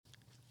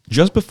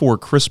Just before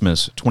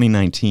Christmas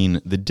 2019,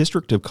 the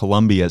District of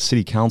Columbia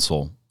City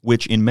Council,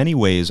 which in many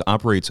ways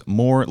operates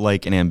more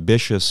like an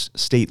ambitious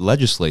state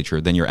legislature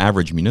than your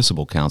average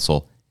municipal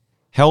council,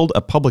 held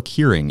a public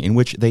hearing in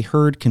which they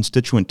heard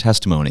constituent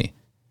testimony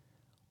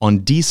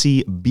on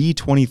DC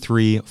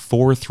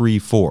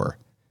B-23-434,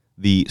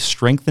 the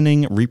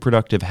Strengthening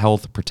Reproductive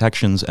Health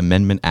Protections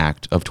Amendment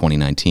Act of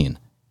 2019.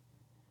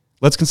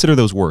 Let's consider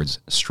those words,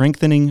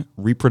 strengthening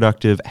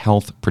reproductive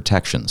health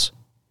protections.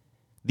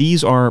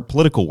 These are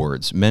political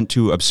words meant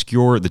to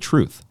obscure the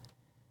truth.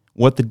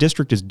 What the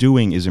district is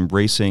doing is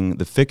embracing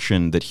the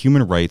fiction that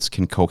human rights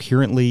can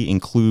coherently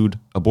include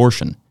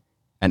abortion,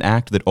 an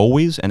act that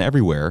always and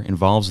everywhere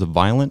involves the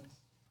violent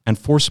and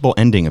forcible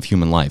ending of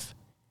human life.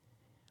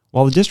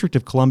 While the District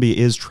of Columbia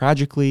is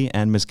tragically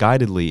and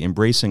misguidedly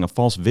embracing a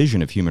false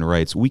vision of human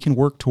rights, we can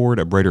work toward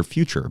a brighter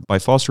future by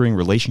fostering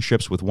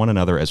relationships with one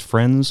another as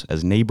friends,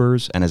 as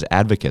neighbors, and as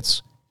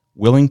advocates,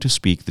 willing to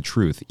speak the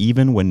truth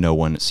even when no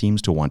one seems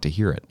to want to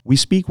hear it. We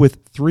speak with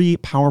three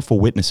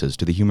powerful witnesses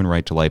to the human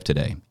right to life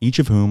today, each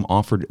of whom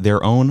offered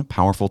their own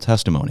powerful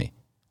testimony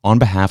on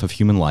behalf of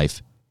human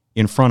life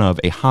in front of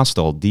a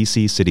hostile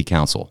D.C. City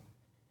Council.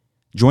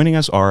 Joining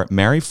us are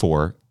Mary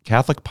Four,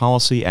 Catholic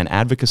Policy and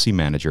Advocacy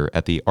Manager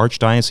at the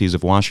Archdiocese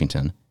of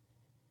Washington,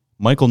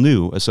 Michael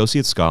New,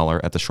 Associate Scholar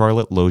at the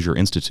Charlotte Lozier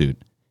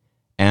Institute,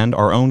 and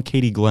our own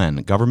Katie Glenn,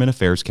 Government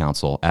Affairs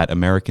Counsel at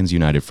Americans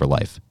United for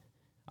Life.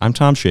 I'm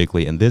Tom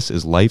Shakely, and this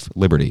is Life,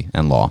 Liberty,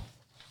 and Law.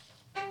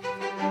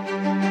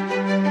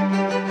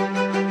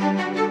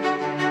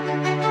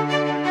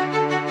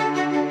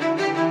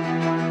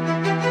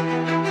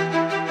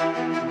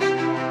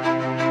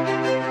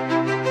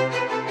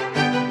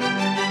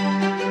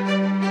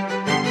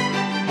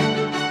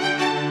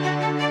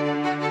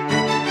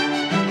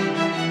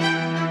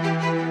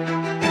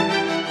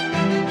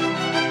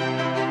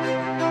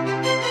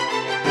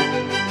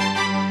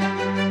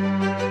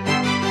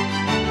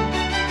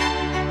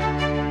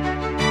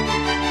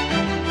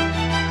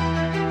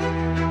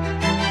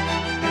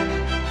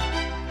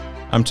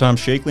 I'm Tom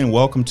Shakely, and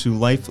welcome to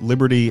Life,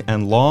 Liberty,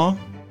 and Law.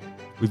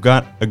 We've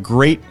got a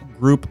great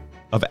group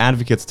of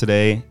advocates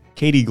today,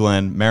 Katie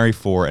Glenn, Mary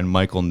Four, and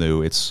Michael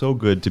New. It's so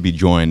good to be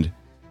joined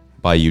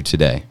by you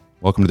today.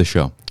 Welcome to the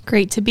show.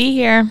 Great to be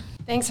here.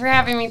 Thanks for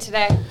having me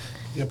today.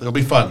 Yep, it'll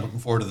be fun. Looking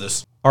forward to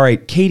this. All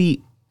right,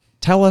 Katie,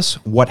 tell us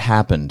what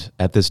happened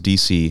at this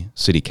D.C.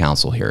 City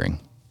Council hearing.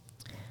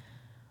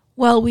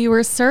 Well, we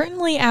were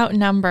certainly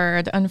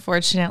outnumbered,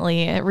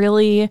 unfortunately. It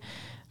really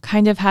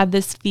kind of had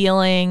this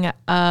feeling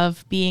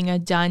of being a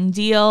done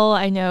deal.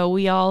 I know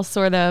we all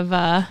sort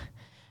of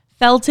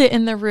felt it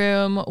in the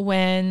room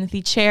when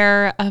the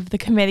chair of the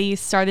committee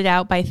started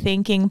out by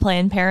thanking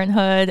Planned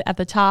Parenthood at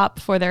the top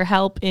for their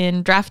help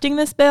in drafting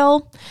this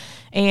bill.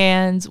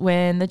 And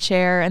when the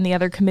chair and the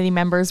other committee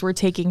members were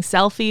taking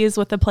selfies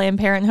with the Planned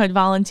Parenthood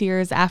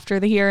volunteers after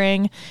the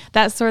hearing,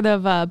 that sort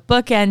of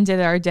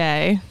bookended our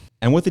day.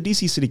 And what the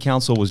D.C. City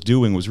Council was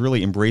doing was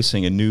really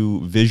embracing a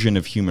new vision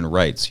of human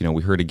rights. You know,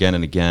 we heard again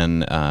and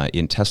again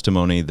in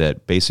testimony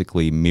that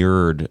basically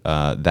mirrored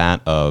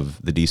that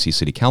of the D.C.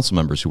 City Council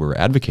members who were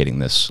advocating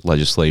this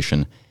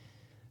legislation.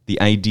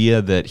 The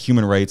idea that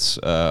human rights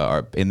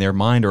are, in their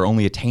mind, are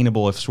only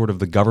attainable if sort of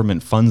the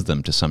government funds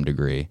them to some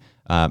degree.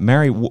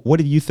 Mary, what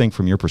did you think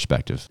from your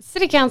perspective?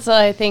 City Council,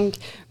 I think,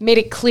 made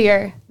it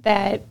clear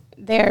that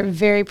they're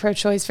very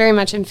pro-choice, very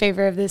much in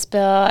favor of this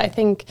bill. I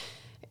think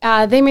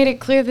they made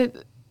it clear that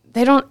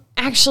they don't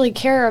actually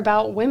care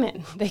about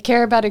women. They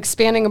care about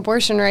expanding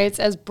abortion rights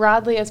as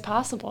broadly as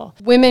possible.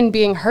 Women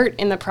being hurt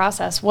in the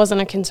process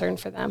wasn't a concern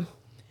for them.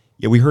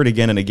 Yeah, we heard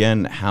again and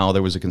again how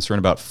there was a concern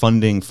about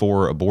funding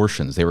for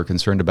abortions. They were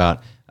concerned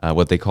about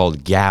what they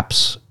called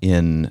gaps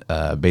in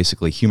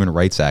basically human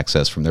rights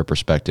access from their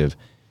perspective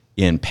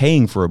in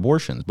paying for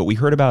abortions. But we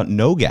heard about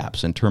no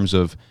gaps in terms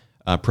of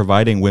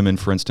providing women,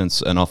 for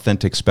instance, an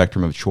authentic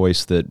spectrum of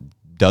choice that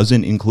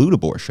doesn't include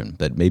abortion,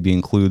 that maybe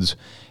includes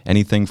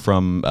anything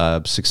from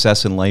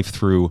success in life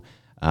through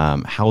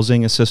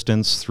housing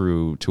assistance,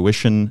 through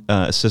tuition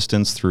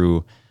assistance,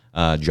 through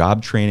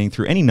job training,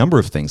 through any number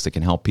of things that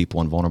can help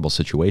people in vulnerable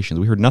situations.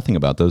 We heard nothing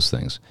about those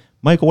things.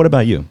 Michael, what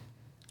about you?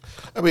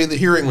 I mean, the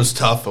hearing was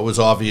tough. It was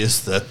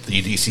obvious that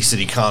the D.C.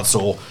 City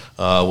Council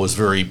was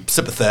very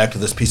sympathetic to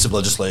this piece of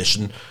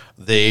legislation.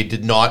 They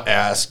did not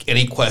ask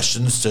any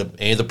questions to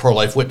any of the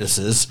pro-life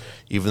witnesses,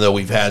 even though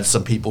we've had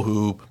some people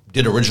who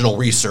did original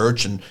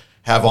research and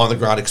have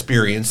on-the-ground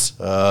experience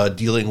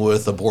dealing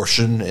with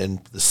abortion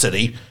in the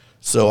city.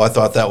 So I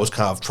thought that was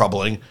kind of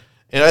troubling.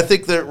 And I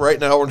think that right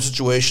now we're in a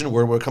situation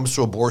where when it comes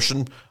to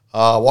abortion,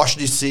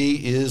 Washington,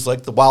 D.C. is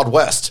like the Wild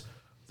West.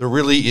 There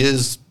really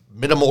is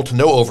minimal to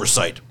no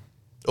oversight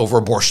over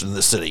abortion in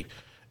the city.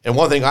 And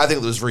one thing I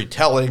think that was very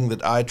telling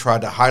that I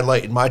tried to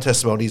highlight in my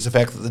testimony is the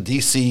fact that the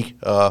D.C.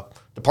 Department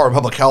of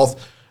Public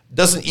Health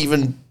doesn't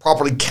even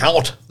properly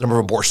count the number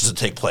of abortions that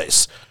take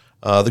place.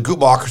 The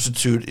Guttmacher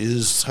Institute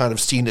is kind of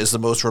seen as the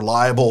most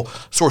reliable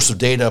source of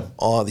data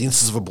on the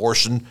incidence of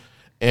abortion.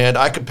 And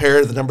I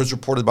compared the numbers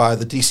reported by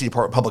the D.C.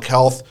 Department of Public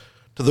Health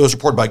to those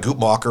reported by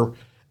Guttmacher.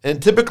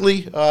 And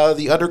typically,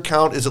 the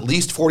undercount is at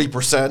least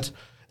 40%,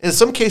 in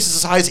some cases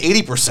as high as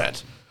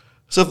 80%.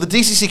 So if the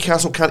DCC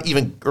Council can't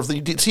even, or if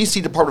the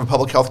DCC Department of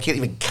Public Health can't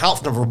even count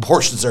the number of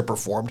abortions that are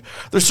performed,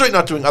 they're certainly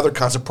not doing other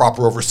kinds of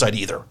proper oversight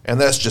either. And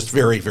that's just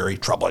very, very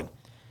troubling.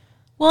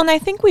 Well, and I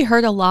think we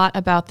heard a lot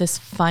about this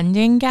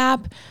funding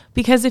gap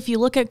because if you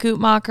look at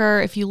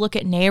Guttmacher, if you look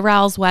at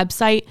NARAL's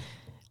website,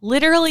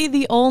 literally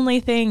the only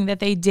thing that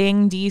they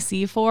ding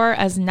DC for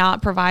as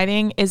not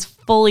providing is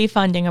fully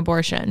funding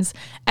abortions.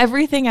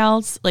 Everything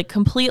else, like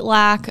complete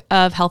lack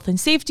of health and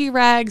safety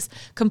regs,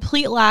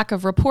 complete lack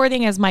of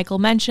reporting, as Michael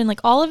mentioned,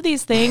 like all of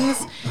these things,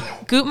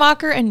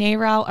 Guttmacher and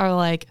NARAL are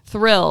like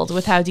thrilled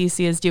with how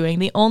DC is doing.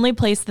 The only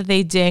place that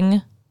they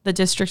ding the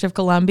District of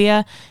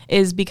Columbia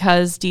is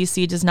because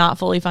DC does not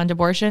fully fund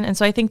abortion. And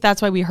so I think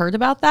that's why we heard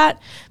about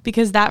that,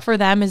 because that for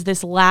them is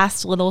this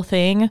last little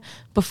thing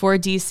before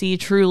DC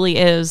truly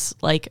is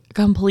like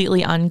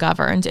completely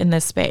ungoverned in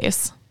this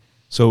space.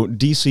 So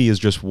DC is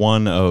just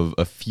one of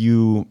a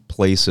few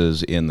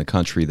places in the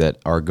country that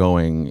are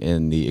going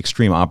in the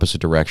extreme opposite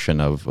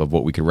direction of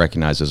what we could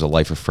recognize as a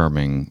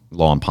life-affirming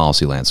law and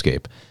policy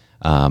landscape.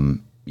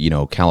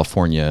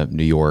 California,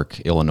 New York,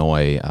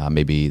 Illinois,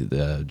 maybe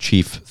the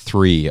chief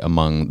three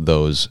among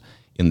those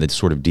in the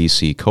sort of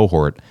DC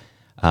cohort.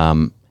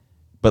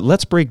 But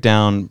let's break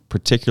down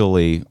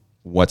particularly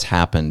what's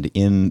happened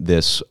in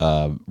this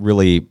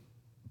really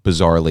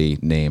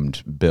bizarrely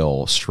named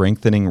bill,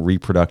 Strengthening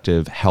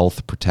Reproductive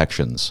Health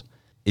Protections.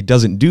 It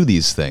doesn't do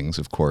these things,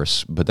 of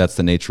course, but that's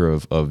the nature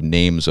of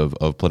names of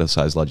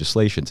politicized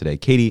legislation today.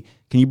 Katie,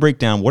 can you break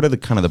down what are the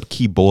kind of the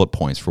key bullet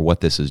points for what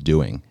this is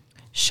doing?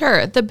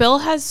 Sure. The bill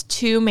has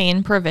two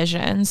main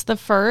provisions. The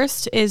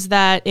first is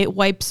that it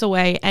wipes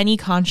away any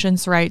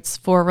conscience rights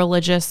for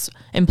religious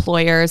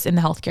employers in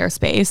the healthcare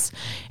space.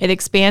 It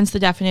expands the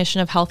definition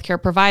of healthcare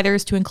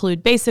providers to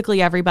include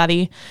basically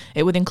everybody.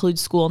 It would include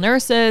school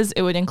nurses.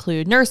 It would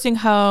include nursing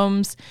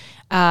homes.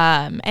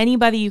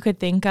 Anybody you could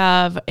think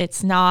of.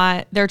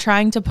 They're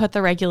trying to put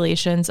the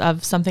regulations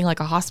of something like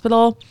a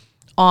hospital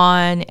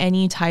on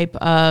any type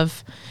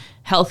of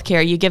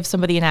healthcare. You give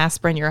somebody an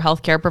aspirin, you're a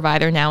healthcare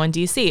provider now in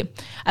DC.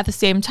 At the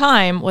same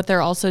time, what they're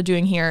also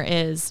doing here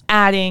is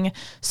adding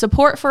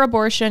support for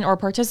abortion or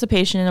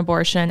participation in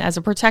abortion as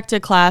a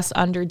protected class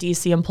under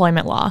DC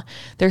employment law.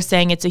 They're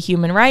saying it's a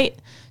human right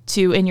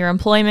to, in your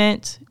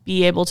employment,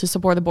 be able to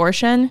support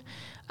abortion,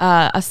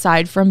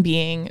 aside from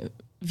being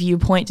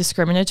viewpoint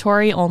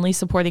discriminatory, only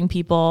protecting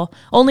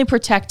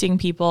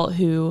people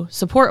who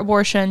support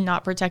abortion,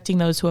 not protecting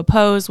those who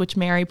oppose, which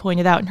Mary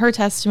pointed out in her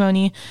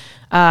testimony,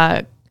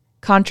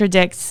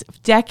 contradicts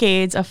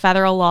decades of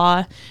federal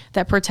law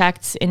that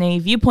protects in a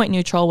viewpoint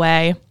neutral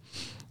way.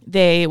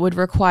 They would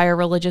require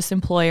religious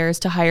employers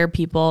to hire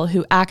people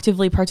who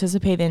actively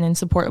participate in and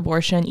support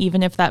abortion,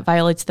 even if that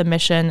violates the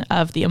mission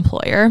of the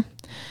employer.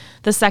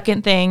 The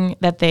second thing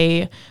that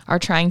they are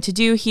trying to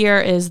do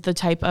here is the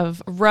type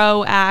of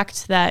Roe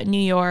Act that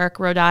New York,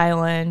 Rhode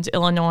Island,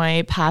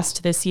 Illinois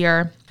passed this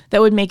year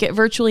that would make it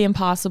virtually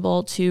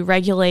impossible to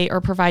regulate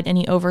or provide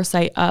any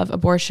oversight of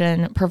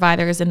abortion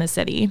providers in the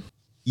city.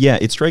 Yeah,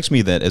 it strikes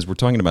me that as we're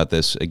talking about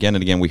this, again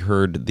and again, we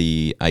heard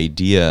the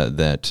idea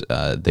that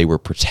they were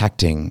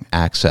protecting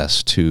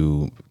access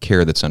to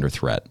care that's under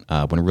threat,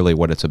 when really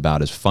what it's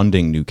about is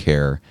funding new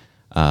care,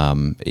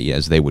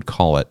 as they would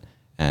call it,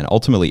 and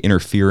ultimately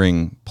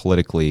interfering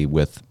politically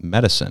with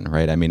medicine,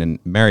 right? I mean, and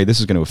Mary, this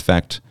is going to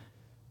affect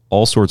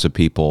all sorts of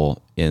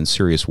people in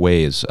serious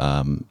ways.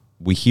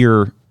 We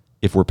hear,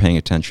 if we're paying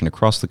attention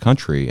across the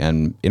country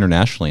and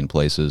internationally in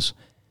places,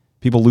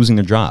 people losing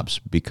their jobs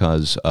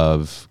because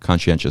of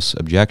conscientious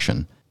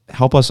objection.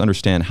 Help us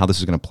understand how this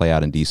is going to play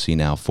out in D.C.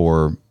 now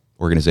for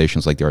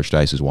organizations like the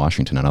Archdiocese of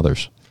Washington and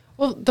others.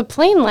 Well, the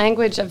plain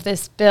language of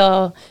this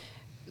bill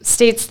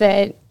states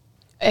that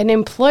an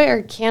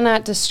employer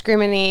cannot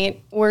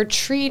discriminate or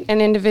treat an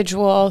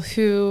individual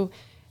who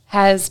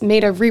has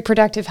made a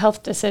reproductive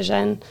health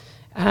decision,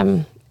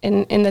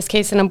 in this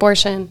case, an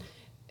abortion.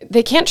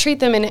 They can't treat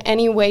them in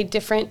any way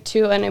different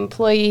to an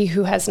employee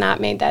who has not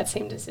made that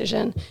same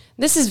decision.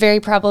 This is very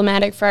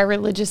problematic for our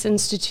religious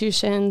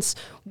institutions,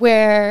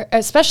 where,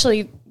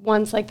 especially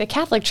ones like the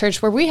Catholic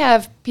Church, where we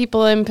have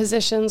people in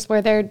positions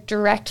where they're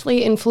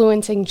directly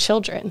influencing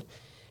children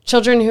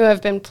who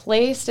have been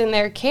placed in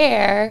their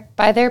care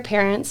by their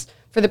parents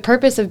for the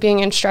purpose of being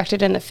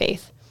instructed in the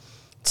faith.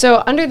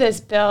 So under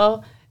this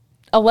bill,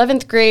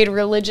 11th grade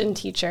religion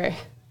teacher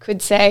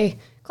could say,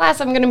 class,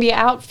 I'm going to be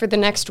out for the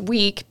next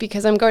week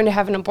because I'm going to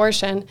have an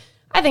abortion.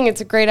 I think it's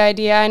a great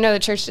idea. I know the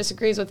church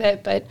disagrees with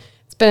it, but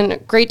it's been a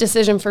great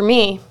decision for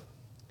me.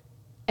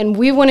 And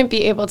we wouldn't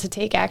be able to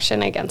take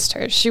action against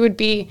her. She would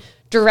be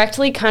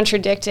directly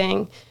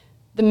contradicting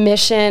the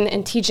mission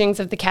and teachings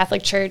of the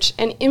Catholic Church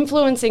and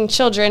influencing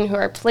children who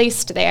are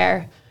placed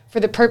there for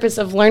the purpose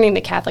of learning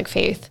the Catholic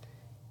faith.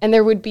 And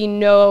there would be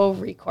no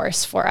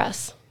recourse for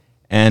us.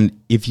 And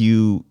if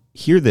you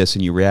hear this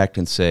and you react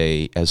and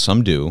say, as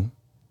some do,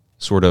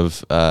 sort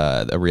of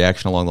a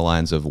reaction along the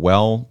lines of,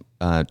 well,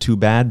 too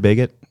bad,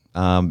 bigot,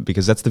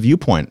 because that's the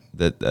viewpoint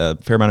that a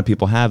fair amount of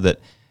people have, that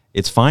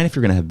It's fine if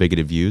you're going to have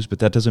bigoted views, but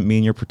that doesn't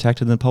mean you're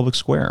protected in the public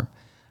square.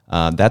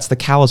 That's the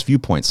callous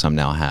viewpoint some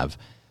now have.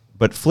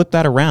 But flip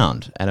that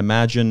around and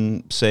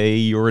imagine, say,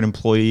 you're an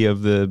employee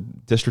of the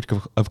District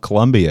of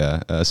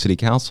Columbia City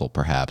Council,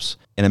 perhaps,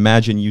 and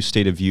imagine you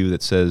state a view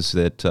that says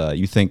that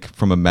you think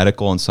from a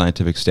medical and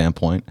scientific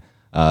standpoint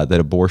that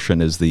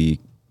abortion is the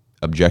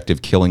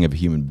objective killing of a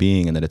human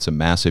being and that it's a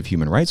massive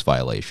human rights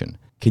violation.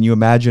 Can you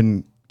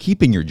imagine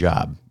keeping your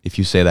job if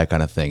you say that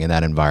kind of thing in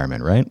that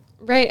environment, right?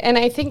 Right. And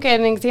I think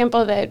an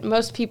example that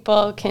most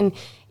people can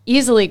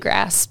easily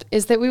grasp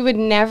is that we would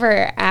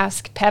never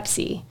ask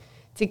Pepsi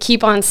to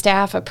keep on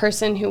staff a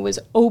person who was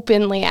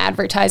openly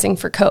advertising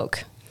for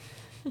Coke.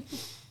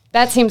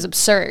 That seems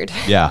absurd.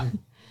 Yeah.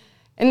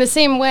 In the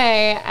same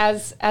way,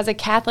 as a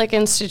Catholic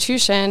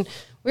institution,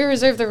 we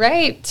reserve the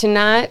right to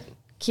not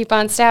keep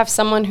on staff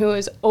someone who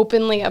is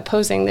openly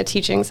opposing the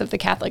teachings of the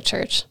Catholic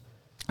Church.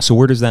 So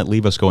where does that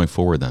leave us going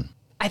forward then?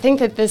 I think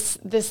that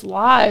this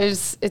law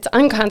it's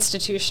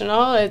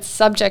unconstitutional. It's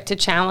subject to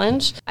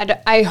challenge.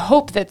 I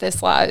hope that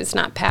this law is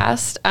not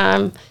passed.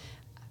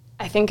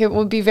 I think it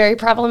would be very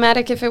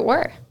problematic if it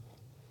were.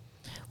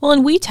 Well,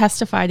 and we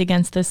testified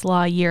against this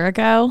law a year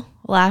ago,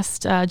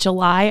 last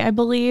July, I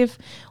believe.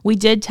 We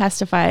did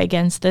testify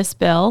against this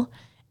bill,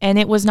 and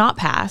it was not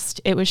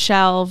passed. It was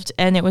shelved,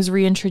 and it was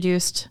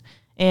reintroduced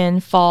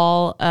in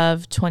fall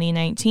of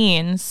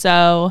 2019.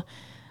 So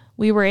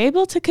we were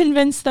able to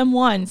convince them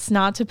once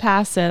not to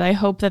pass it. I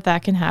hope that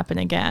that can happen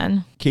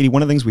again. Katie,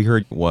 one of the things we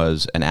heard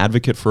was an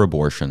advocate for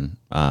abortion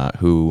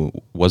who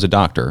was a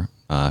doctor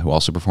who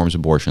also performs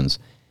abortions.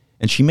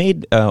 And she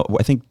made,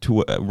 I think,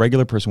 to a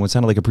regular person what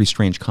sounded like a pretty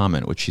strange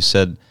comment, which she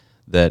said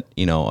that,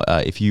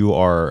 if you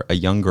are a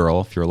young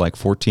girl, if you're like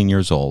 14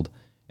 years old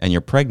and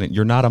you're pregnant,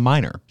 you're not a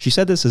minor. She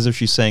said this as if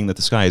she's saying that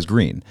the sky is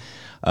green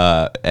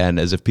and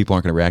as if people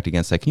aren't going to react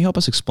against that. Can you help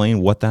us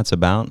explain what that's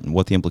about and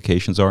what the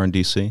implications are in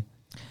D.C.?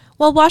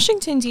 Well,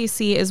 Washington,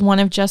 D.C. is one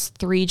of just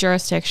 3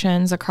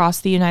 jurisdictions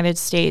across the United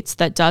States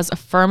that does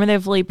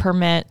affirmatively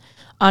permit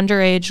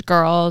underage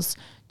girls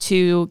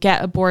to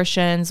get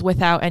abortions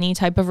without any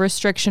type of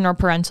restriction or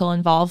parental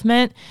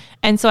involvement.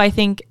 And so I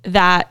think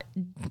that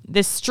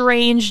this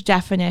strange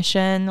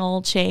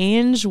definitional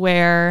change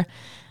where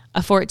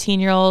a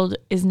 14-year-old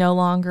is no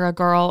longer a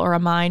girl or a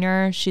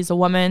minor, she's a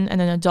woman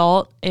and an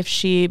adult if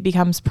she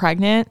becomes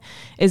pregnant,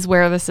 is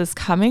where this is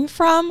coming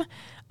from.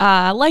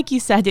 Like you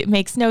said, it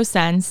makes no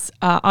sense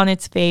on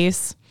its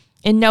face.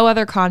 In no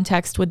other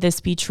context would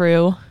this be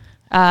true.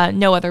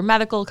 No other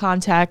medical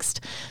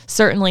context.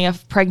 Certainly a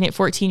pregnant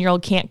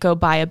 14-year-old can't go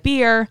buy a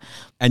beer.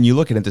 And you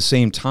look at the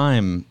same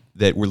time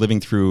that we're living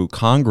through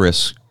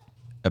Congress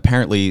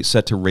apparently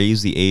set to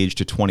raise the age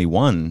to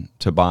 21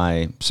 to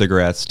buy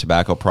cigarettes,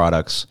 tobacco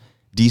products.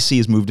 DC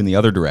has moved in the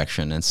other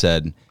direction and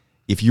said,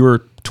 if you're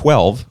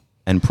 12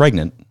 and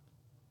pregnant,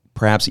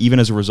 perhaps even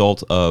as a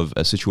result of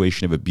a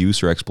situation of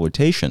abuse or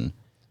exploitation,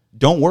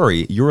 don't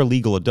worry, you're a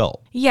legal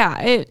adult. Yeah,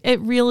 it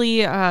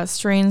really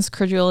strains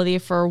credulity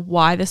for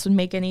why this would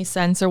make any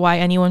sense or why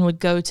anyone would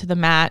go to the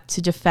mat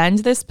to defend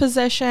this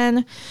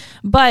position.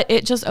 But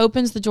it just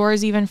opens the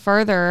doors even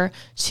further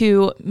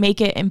to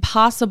make it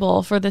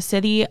impossible for the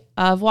city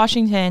of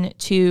Washington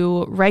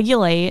to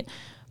regulate,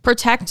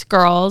 protect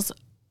girls,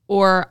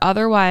 or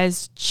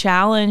otherwise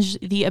challenge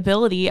the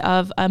ability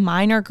of a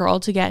minor girl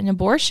to get an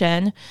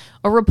abortion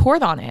or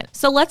report on it.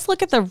 So let's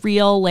look at the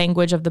real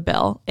language of the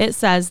bill. It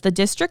says the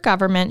district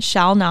government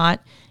shall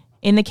not,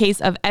 in the case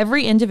of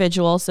every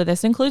individual, so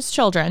this includes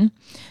children,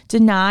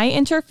 deny,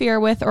 interfere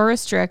with, or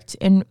restrict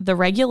in the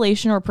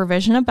regulation or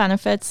provision of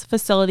benefits,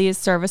 facilities,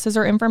 services,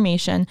 or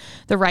information,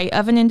 the right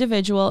of an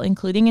individual,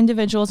 including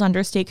individuals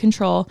under state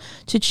control,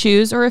 to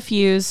choose or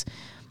refuse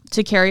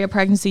to carry a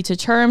pregnancy to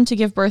term, to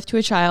give birth to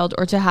a child,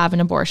 or to have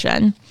an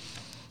abortion.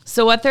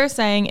 So what they're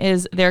saying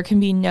is there can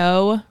be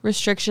no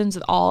restrictions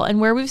at all. And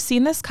where we've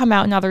seen this come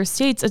out in other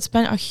states, it's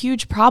been a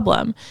huge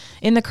problem.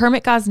 In the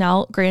Kermit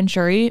Gosnell grand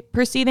jury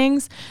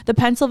proceedings, the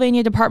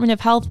Pennsylvania Department of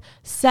Health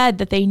said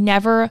that they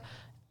never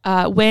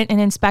went and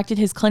inspected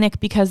his clinic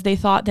because they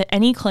thought that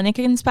any clinic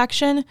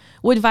inspection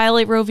would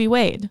violate Roe v.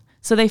 Wade.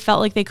 So they felt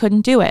like they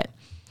couldn't do it.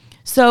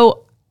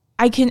 So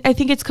I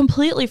think it's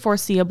completely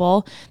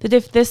foreseeable that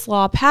if this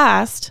law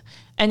passed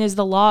and is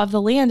the law of the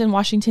land in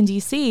Washington,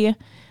 D.C.,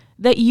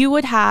 that you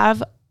would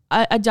have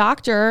a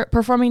doctor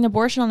performing an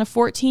abortion on a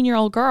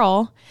 14-year-old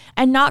girl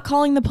and not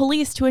calling the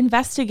police to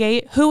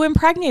investigate who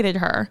impregnated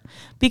her,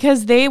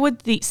 because they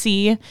would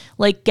see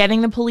like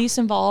getting the police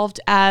involved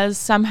as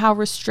somehow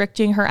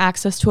restricting her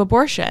access to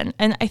abortion.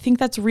 And I think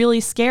that's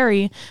really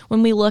scary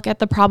when we look at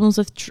the problems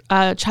with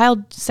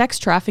child sex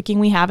trafficking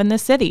we have in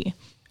this city.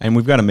 And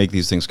we've got to make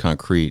these things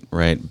concrete,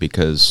 right?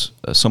 Because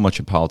so much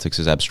of politics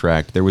is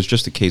abstract. There was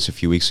just a case a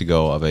few weeks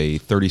ago of a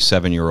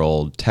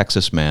 37-year-old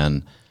Texas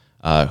man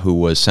who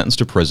was sentenced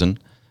to prison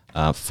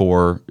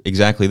for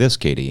exactly this,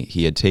 Katie.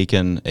 He had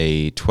taken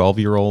a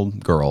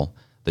 12-year-old girl,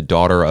 the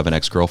daughter of an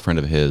ex-girlfriend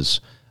of his,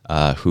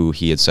 who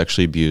he had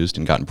sexually abused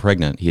and gotten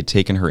pregnant. He had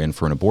taken her in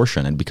for an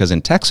abortion. And because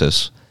in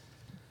Texas,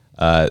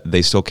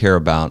 they still care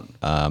about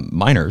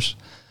minors,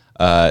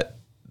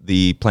 the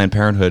the Planned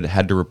Parenthood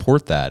had to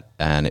report that,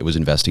 and it was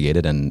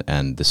investigated,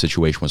 and the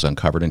situation was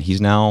uncovered, and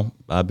he's now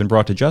been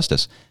brought to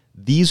justice.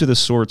 These are the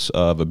sorts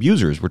of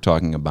abusers we're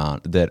talking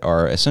about that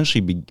are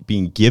essentially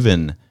being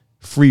given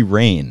free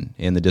rein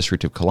in the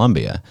District of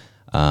Columbia.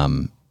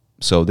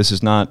 So this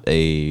is not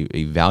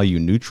a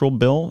value-neutral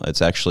bill.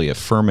 It's actually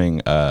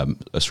affirming a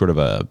sort of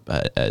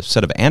a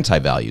set of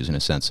anti-values in a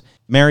sense.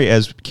 Mary,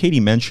 as Katie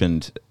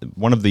mentioned,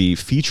 one of the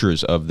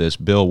features of this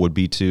bill would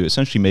be to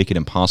essentially make it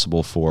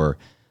impossible for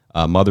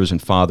mothers and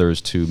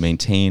fathers to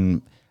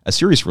maintain a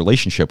serious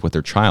relationship with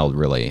their child,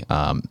 really.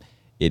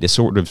 It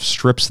sort of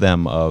strips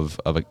them of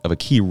a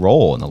key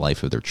role in the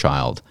life of their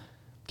child.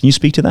 Can you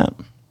speak to that?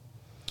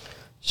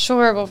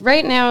 Sure. Well,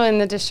 right now in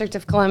the District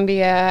of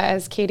Columbia,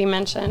 as Katie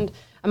mentioned,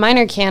 a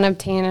minor can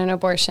obtain an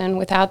abortion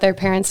without their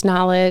parents'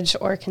 knowledge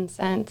or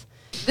consent.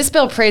 This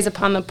bill preys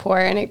upon the poor,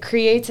 and it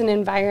creates an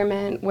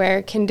environment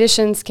where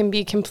conditions can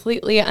be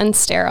completely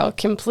unsterile,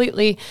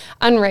 completely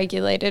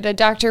unregulated. A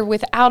doctor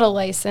without a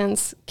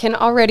license can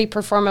already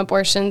perform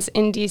abortions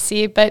in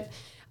D.C., but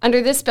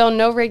under this bill,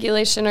 no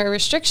regulation or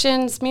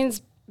restrictions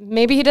means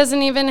maybe he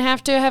doesn't even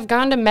have to have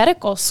gone to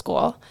medical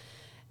school.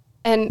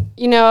 And,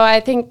 I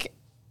think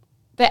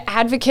the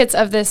advocates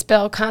of this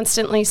bill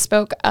constantly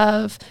spoke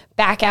of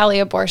back alley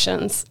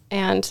abortions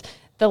and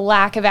the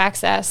lack of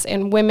access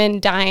and women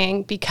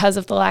dying because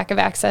of the lack of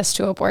access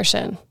to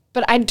abortion.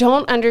 But I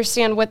don't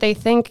understand what they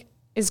think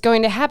is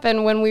going to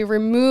happen when we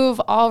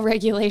remove all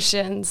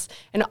regulations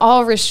and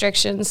all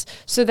restrictions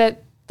so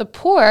that the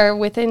poor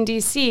within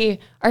DC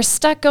are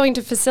stuck going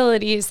to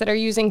facilities that are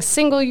using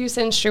single-use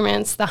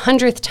instruments the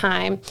 100th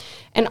time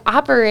and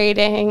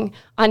operating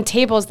on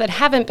tables that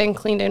haven't been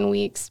cleaned in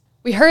weeks.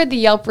 We heard the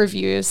Yelp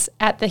reviews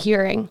at the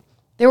hearing.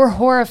 They were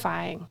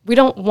horrifying. We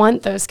don't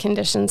want those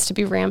conditions to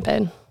be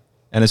rampant.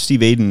 And as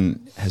Steve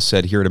Aden has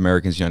said here at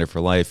Americans United for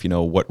Life,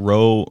 what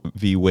Roe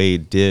v.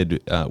 Wade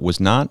did was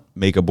not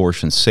make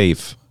abortion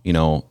safe,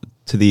 to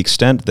the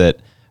extent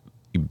that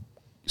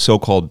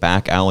so-called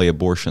back alley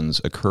abortions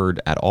occurred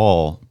at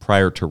all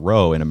prior to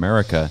Roe in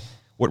America.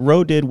 What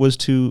Roe did was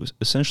to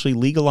essentially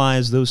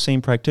legalize those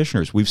same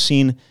practitioners. We've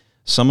seen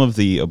some of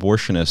the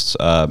abortionists,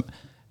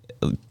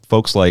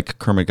 folks like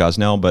Kermit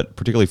Gosnell, but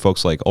particularly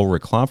folks like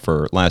Ulrich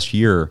Klopfer last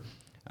year,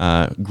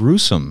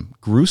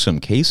 gruesome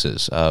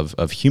cases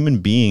of human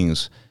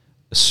beings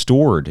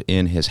stored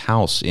in his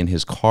house, in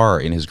his car,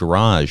 in his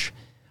garage,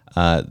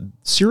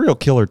 serial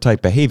killer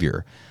type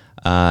behavior.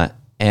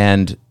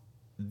 And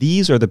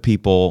these are the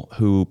people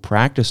who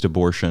practiced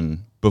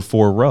abortion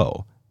before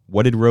Roe.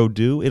 What did Roe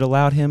do? It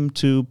allowed him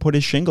to put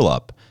his shingle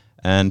up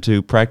and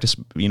to practice,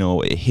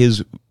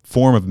 his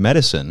form of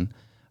medicine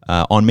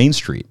on Main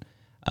Street.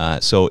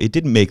 So it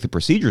didn't make the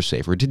procedure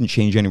safer. It didn't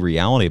change any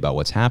reality about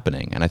what's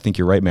happening. And I think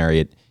you're right, Mary.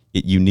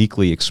 It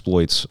uniquely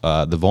exploits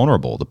the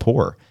vulnerable, the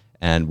poor.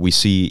 And we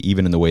see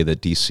even in the way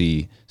that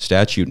D.C.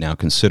 statute now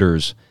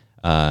considers,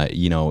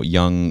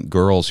 young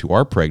girls who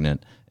are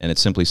pregnant, and it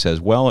simply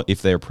says, well,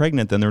 if they're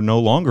pregnant, then they're no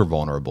longer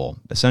vulnerable,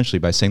 essentially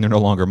by saying they're no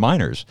longer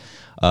minors.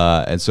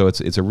 And so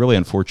it's a really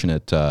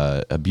unfortunate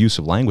abuse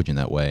of language in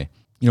that way.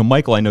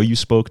 Michael, I know you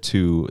spoke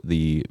to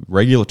the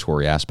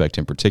regulatory aspect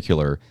in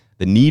particular,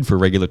 the need for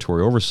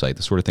regulatory oversight,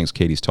 the sort of things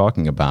Katie's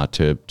talking about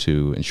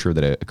to ensure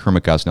that a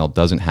Kermit Gosnell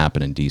doesn't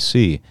happen in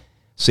D.C.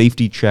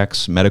 Safety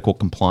checks, medical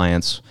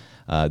compliance,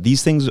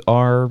 these things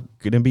are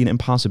going to be an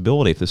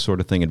impossibility if this sort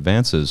of thing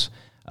advances.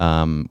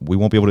 We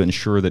won't be able to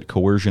ensure that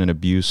coercion and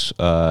abuse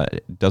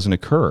doesn't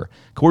occur.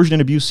 Coercion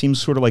and abuse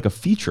seems sort of like a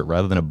feature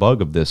rather than a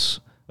bug of this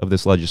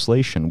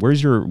legislation.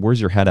 Where's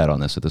your head at on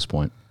this at this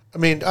point? I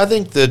mean, I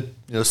think that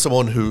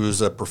someone who's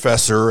a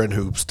professor and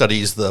who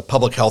studies the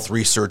public health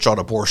research on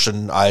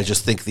abortion, I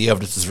just think the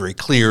evidence is very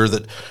clear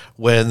that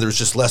when there's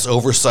just less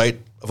oversight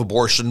of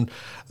abortion,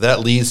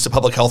 that leads to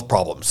public health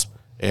problems.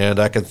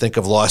 And I can think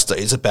of law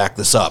studies that back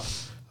this up.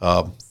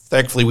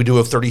 Thankfully, we do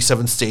have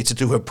 37 states that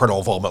do have parental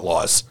involvement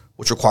laws,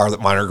 which require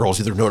that minor girls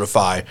either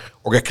notify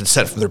or get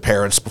consent from their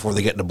parents before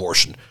they get an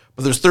abortion.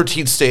 But there's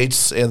 13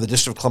 states, and the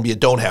District of Columbia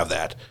don't have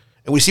that.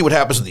 And we see what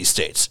happens in these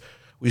states.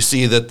 We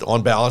see that,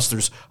 on balance,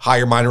 there's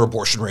higher minor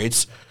abortion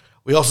rates.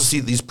 We also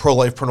see these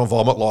pro-life parental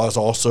involvement laws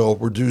also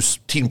reduce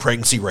teen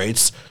pregnancy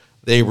rates.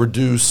 They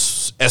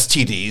reduce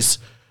STDs.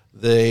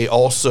 They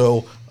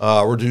also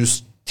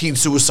reduce teen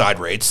suicide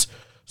rates.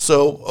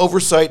 So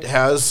oversight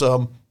has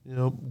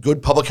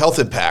good public health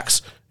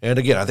impacts. And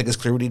again, I think it's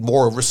clear we need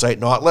more oversight,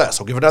 not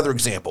less. I'll give another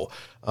example.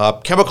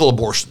 Chemical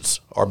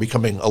abortions are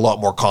becoming a lot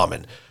more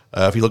common.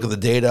 If you look at the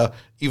data,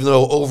 even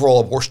though overall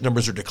abortion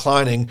numbers are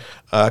declining,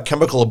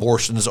 chemical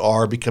abortions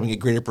are becoming a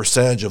greater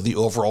percentage of the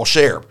overall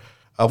share.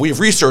 We have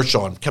research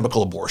on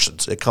chemical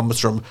abortions. It comes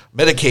from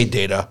Medicaid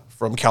data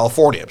from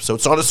California. So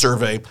it's not a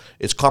survey,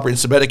 it's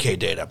comprehensive Medicaid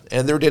data.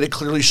 And their data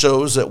clearly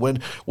shows that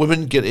when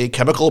women get a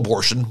chemical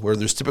abortion, where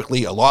there's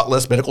typically a lot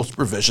less medical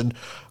supervision,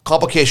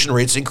 complication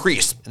rates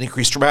increase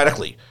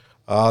dramatically.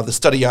 The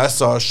study I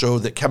saw showed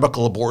that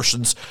chemical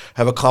abortions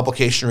have a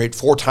complication rate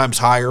 4 times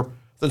higher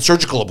than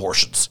surgical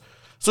abortions.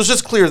 So it's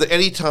just clear that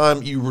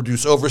anytime you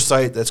reduce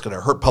oversight, that's going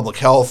to hurt public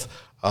health.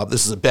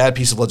 This is a bad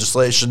piece of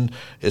legislation.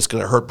 It's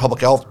going to hurt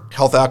public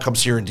health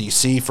outcomes here in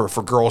D.C. for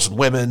girls and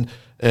women.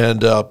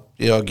 And,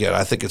 again,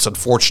 I think it's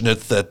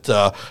unfortunate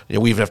that,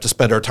 we even have to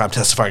spend our time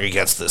testifying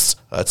against this.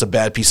 It's a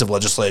bad piece of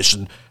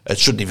legislation. It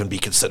shouldn't even be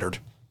considered.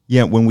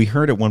 Yeah, when we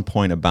heard at one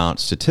point about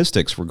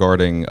statistics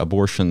regarding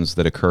abortions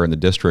that occur in the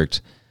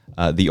district,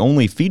 the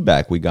only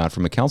feedback we got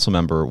from a council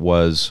member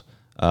was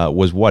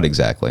what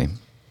exactly?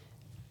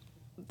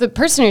 The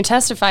person who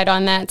testified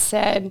on that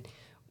said,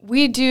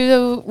 we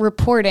do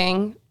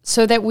reporting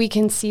so that we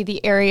can see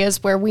the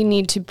areas where we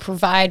need to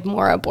provide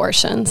more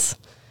abortions.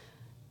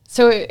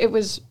 So it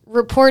was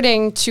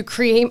reporting to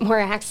create more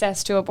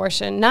access to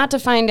abortion, not to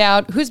find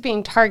out who's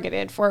being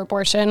targeted for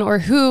abortion or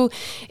who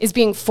is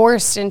being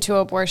forced into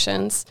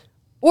abortions,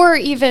 or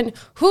even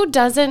who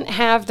doesn't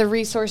have the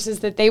resources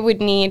that they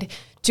would need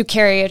to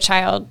carry a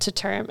child to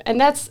term. And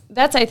that's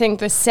I think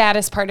the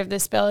saddest part of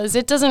this bill is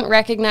it doesn't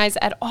recognize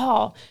at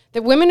all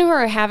that women who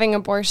are having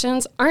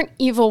abortions aren't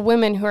evil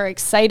women who are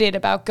excited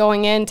about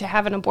going in to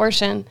have an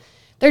abortion.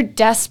 They're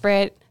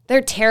desperate, they're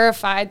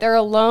terrified, they're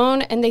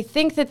alone, and they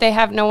think that they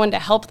have no one to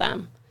help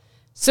them.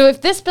 So if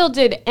this bill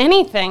did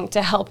anything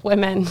to help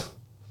women,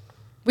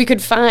 we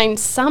could find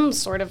some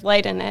sort of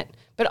light in it.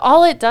 But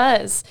all it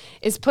does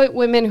is put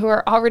women who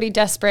are already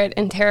desperate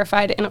and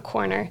terrified in a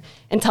corner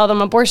and tell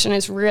them abortion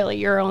is really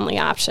your only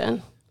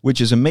option. Which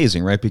is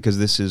amazing, right? Because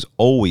this is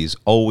always,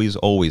 always,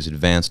 always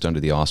advanced under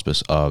the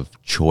auspice of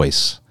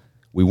choice.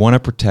 We want to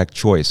protect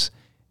choice.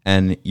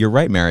 And you're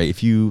right, Mary,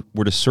 if you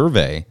were to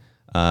survey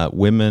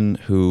women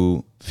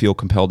who feel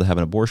compelled to have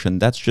an abortion,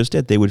 that's just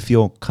it. They would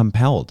feel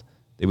compelled.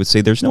 They would say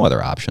there's no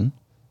other option.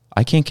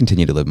 I can't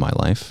continue to live my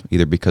life,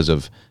 either because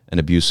of an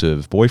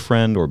abusive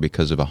boyfriend or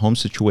because of a home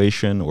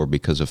situation or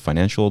because of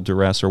financial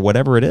duress or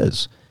whatever it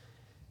is.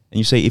 And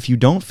you say, if you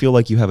don't feel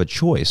like you have a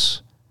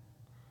choice,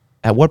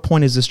 at what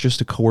point is this just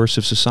a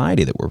coercive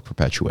society that we're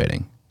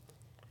perpetuating?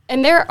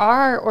 And there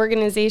are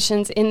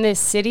organizations in this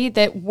city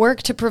that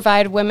work to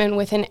provide women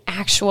with an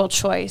actual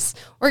choice.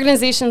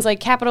 Organizations like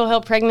Capitol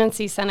Hill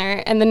Pregnancy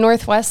Center and the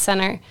Northwest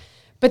Center.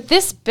 But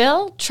this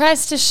bill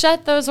tries to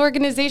shut those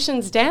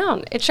organizations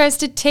down. It tries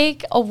to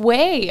take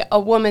away a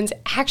woman's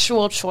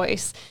actual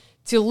choice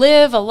to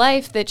live a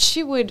life that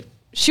she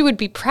would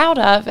be proud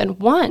of and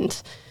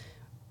want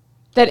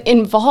that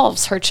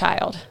involves her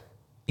child.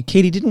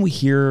 Katie, didn't we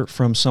hear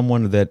from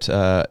someone that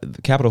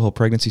the Capitol Hill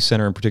Pregnancy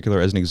Center in particular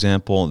as an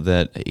example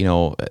that,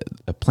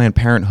 a Planned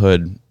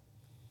Parenthood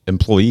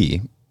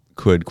employee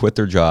could quit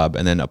their job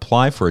and then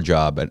apply for a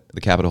job at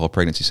the Capitol Hill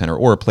Pregnancy Center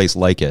or a place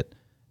like it,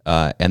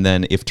 and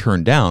then if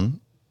turned down,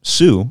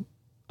 sue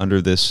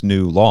under this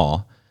new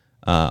law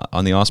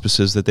on the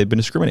auspices that they've been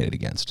discriminated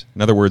against.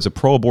 In other words, a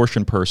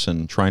pro-abortion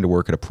person trying to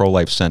work at a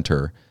pro-life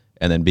center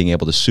and then being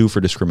able to sue for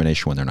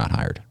discrimination when they're not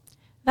hired.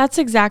 That's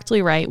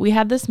exactly right. We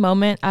had this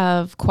moment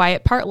of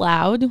quiet part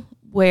loud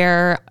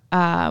where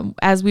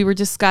as we were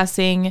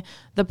discussing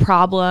the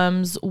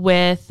problems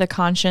with the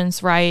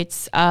conscience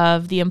rights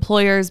of the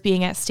employers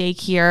being at stake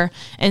here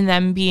and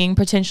them being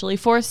potentially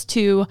forced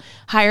to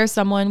hire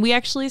someone, we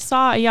actually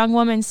saw a young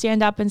woman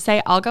stand up and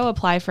say, I'll go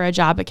apply for a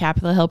job at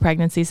Capitol Hill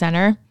Pregnancy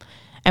Center.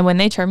 And when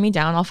they turn me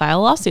down, I'll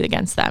file a lawsuit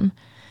against them.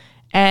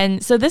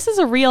 And so this is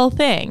a real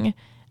thing.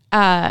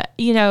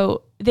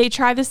 They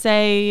try to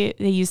say,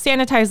 they use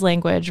sanitized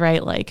language,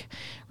 right? Like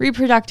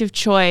reproductive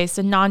choice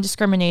and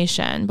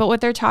non-discrimination. But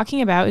what they're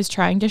talking about is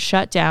trying to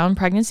shut down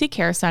pregnancy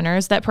care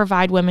centers that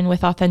provide women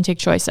with authentic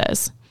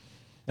choices.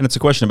 And it's a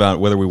question about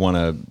whether we want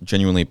a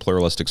genuinely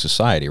pluralistic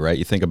society, right?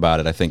 You think about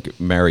it, I think,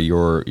 Mary,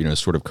 your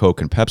sort of Coke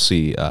and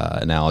Pepsi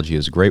analogy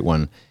is a great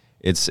one.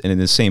 And in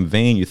the same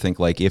vein, you think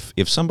like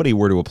if somebody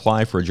were to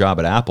apply for a job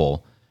at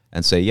Apple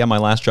and say, yeah, my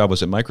last job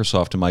was at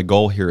Microsoft and my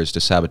goal here is to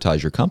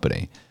sabotage your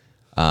company,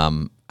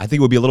 I think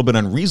it would be a little bit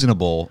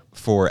unreasonable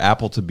for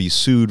Apple to be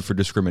sued for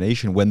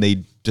discrimination when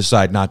they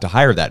decide not to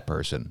hire that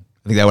person.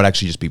 I think that would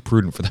actually just be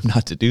prudent for them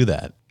not to do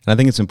that. And I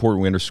think it's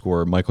important we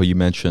underscore, Michael, you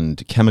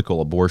mentioned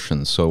chemical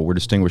abortions. So we're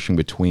distinguishing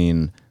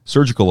between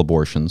surgical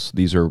abortions.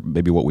 These are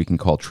maybe what we can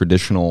call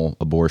traditional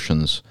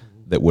abortions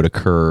that would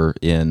occur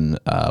in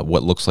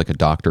what looks like a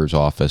doctor's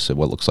office, at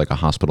what looks like a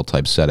hospital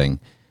type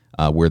setting,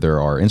 where there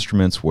are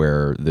instruments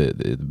where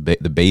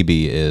the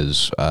baby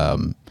is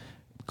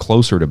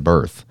closer to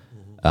birth.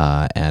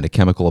 And a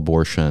chemical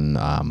abortion,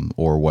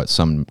 or what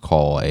some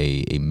call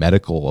a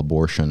medical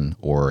abortion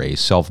or a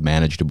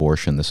self-managed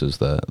abortion, this is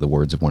the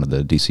words of one of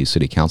the D.C.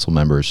 City Council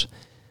members,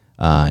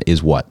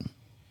 is what?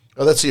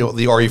 Oh, that's the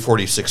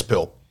RE46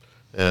 pill.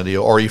 And the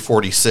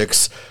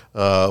RE46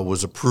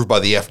 was approved by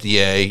the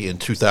FDA in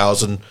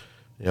 2000.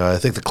 I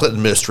think the Clinton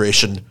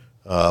administration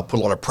put a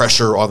lot of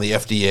pressure on the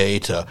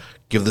FDA to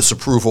give this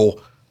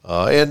approval.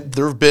 And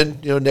there have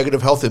been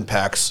negative health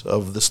impacts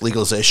of this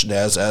legalization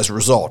as a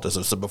result. As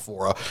I said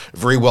before, a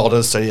very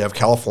well-done study out of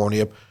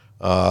California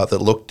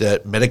that looked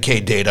at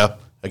Medicaid data.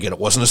 Again, it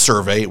wasn't a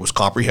survey. It was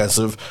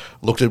comprehensive.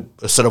 Looked at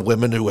a set of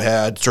women who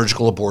had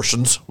surgical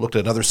abortions, looked at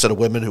another set of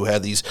women who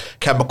had these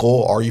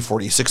chemical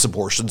RE46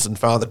 abortions, and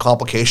found the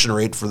complication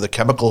rate for the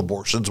chemical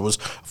abortions was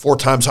 4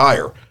 times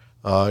higher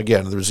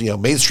Again, there's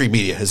mainstream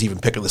media has even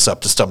picked this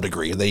up to some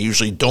degree, and they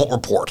usually don't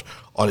report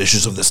on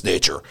issues of this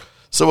nature.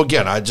 So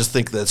again, I just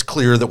think that it's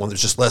clear that when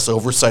there's just less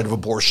oversight of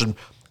abortion,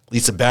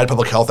 leads to bad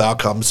public health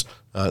outcomes.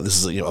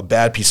 This is a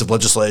bad piece of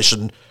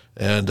legislation,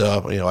 and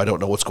I don't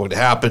know what's going to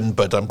happen,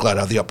 but I'm glad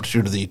I have the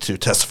opportunity to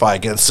testify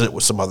against it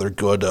with some other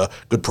good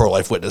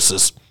pro-life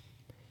witnesses.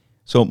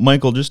 So,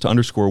 Michael, just to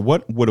underscore,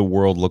 what would a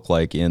world look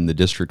like in the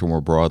district or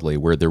more broadly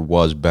where there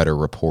was better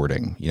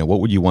reporting?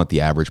 What would you want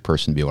the average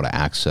person to be able to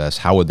access?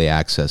 How would they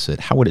access it?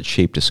 How would it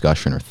shape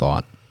discussion or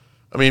thought?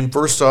 I mean,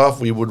 first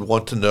off, we would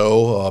want to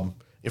know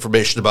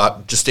information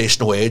about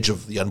gestational age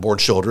of the unborn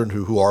children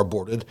who are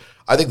aborted.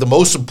 I think the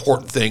most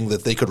important thing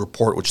that they could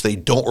report, which they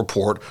don't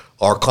report,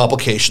 are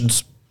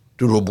complications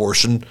due to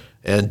abortion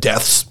and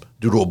deaths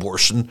due to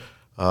abortion.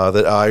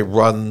 That I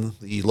run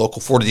the local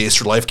 40 Days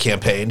for Life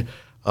campaign,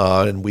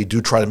 and we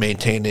do try to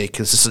maintain a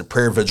consistent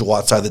prayer vigil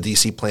outside the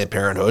D.C. Planned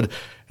Parenthood.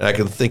 And I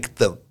can think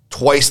that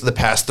twice in the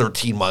past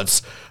 13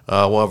 months,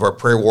 one of our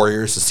prayer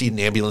warriors has seen an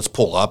ambulance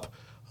pull up.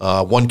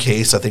 One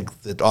case, I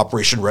think that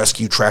Operation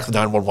Rescue tracked the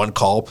 911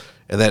 call,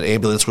 and that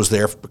ambulance was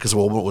there because a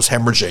woman was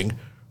hemorrhaging,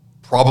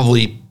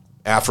 probably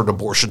after an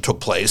abortion took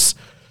place.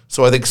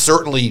 So I think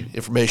certainly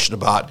information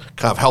about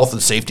kind of health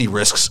and safety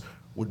risks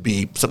would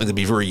be something that would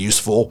be very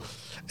useful.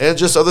 And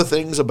just other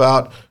things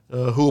about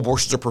who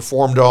abortions are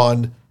performed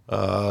on,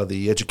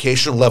 the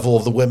educational level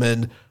of the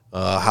women,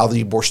 how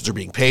the abortions are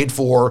being paid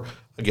for.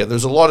 Again,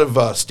 there's a lot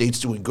of states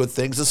doing good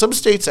things, and some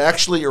states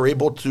actually are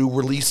able to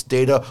release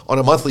data on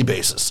a monthly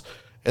basis,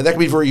 and that can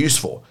be very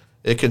useful.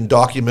 It can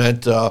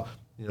document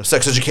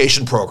sex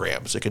education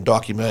programs. It can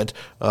document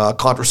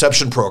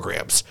contraception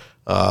programs.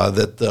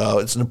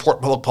 It's an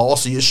important public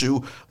policy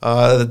issue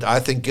that I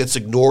think gets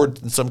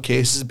ignored in some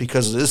cases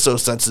because it is so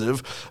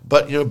sensitive.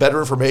 But better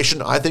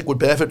information I think would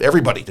benefit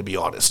everybody. To be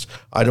honest,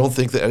 I don't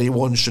think that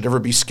anyone should ever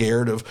be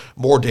scared of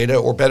more data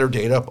or better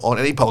data on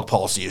any public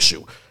policy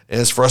issue. And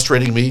it's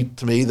frustrating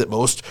to me that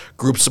most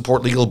groups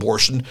support legal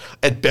abortion,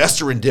 at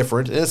best are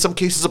indifferent, and in some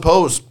cases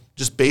oppose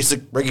just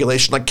basic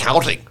regulation like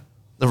counting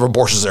the number of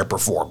abortions that are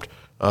performed.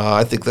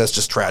 I think that's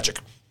just tragic.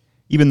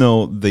 Even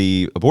though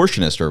the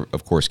abortionists are,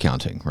 of course,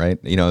 counting, right?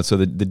 So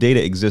the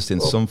data exists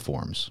in some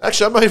forms.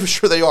 Actually, I'm not even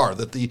sure they are.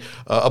 That the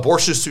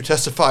abortionist who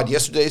testified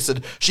yesterday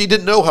said she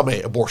didn't know how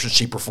many abortions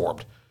she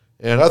performed.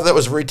 And I thought that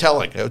was very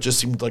telling. It just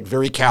seemed like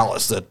very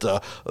callous that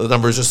the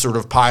numbers just sort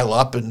of pile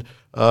up, and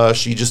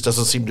she just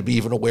doesn't seem to be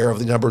even aware of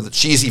the number that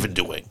she's even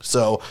doing.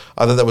 So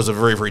I thought that was a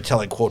very, very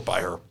telling quote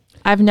by her.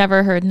 I've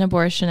never heard an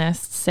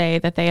abortionist say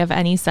that they have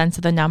any sense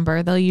of the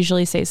number. They'll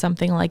usually say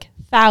something like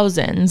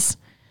thousands,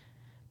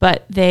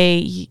 but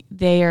they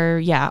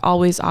are,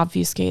 always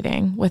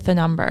obfuscating with the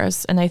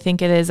numbers. And I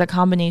think it is a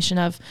combination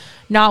of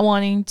not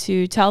wanting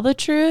to tell the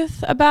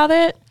truth about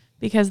it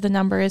because the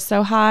number is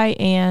so high,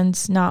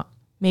 and not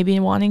maybe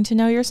wanting to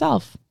know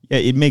yourself. Yeah,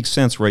 it makes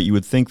sense, right? You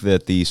would think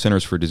that the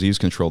Centers for Disease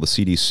Control, the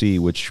CDC,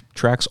 which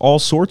tracks all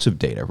sorts of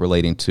data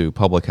relating to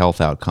public health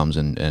outcomes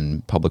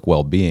and public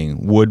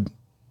well-being, would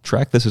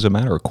track this as a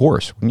matter of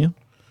course, wouldn't you?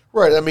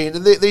 Right. I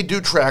mean, they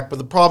do track, but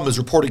the problem is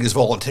reporting is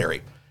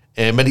voluntary,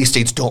 and many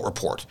states don't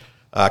report.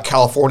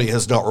 California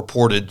has not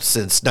reported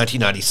since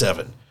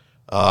 1997.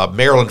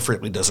 Maryland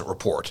frequently doesn't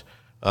report.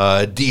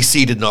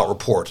 D.C. did not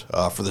report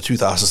for the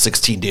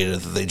 2016 data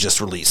that they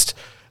just released.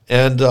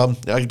 And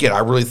again, I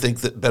really think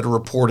that better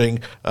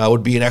reporting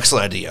would be an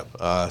excellent idea.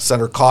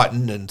 Senator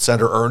Cotton and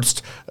Senator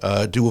Ernst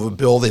do have a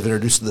bill they've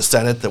introduced in the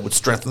Senate that would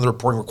strengthen the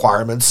reporting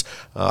requirements.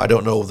 I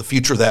don't know the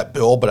future of that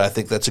bill, but I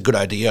think that's a good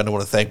idea. And I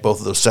want to thank both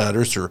of those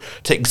senators for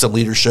taking some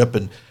leadership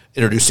and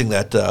introducing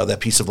that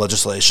piece of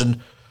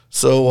legislation.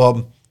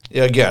 So,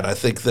 again, I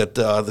think that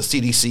the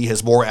CDC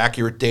has more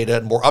accurate data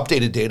and more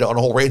updated data on a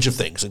whole range of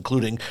things,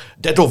 including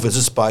dental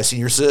visits by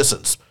senior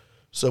citizens.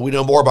 So we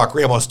know more about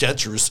grandma's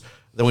dentures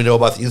than we know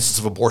about the instance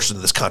of abortion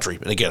in this country.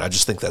 And again, I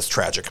just think that's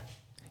tragic.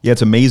 Yeah,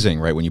 it's amazing,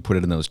 right? When you put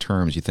it in those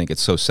terms, you think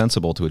it's so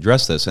sensible to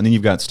address this. And then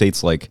you've got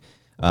states like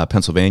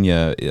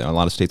Pennsylvania, a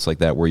lot of states like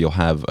that, where you'll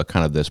have a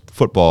kind of this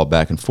football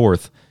back and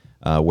forth,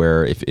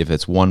 where if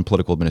it's one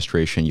political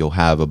administration, you'll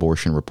have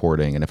abortion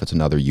reporting, and if it's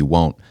another, you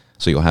won't.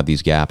 So you'll have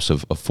these gaps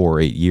of 4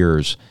 or 8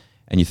 years.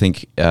 And you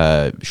think,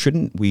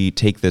 shouldn't we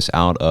take this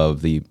out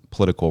of the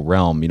political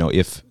realm?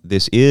 If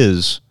this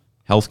is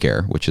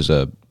healthcare, which is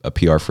a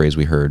PR phrase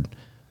we heard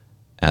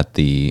at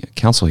the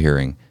council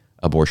hearing,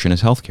 abortion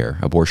is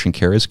healthcare. Abortion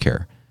care is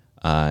care.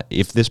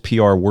 If this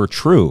PR were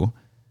true,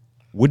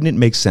 wouldn't it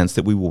make sense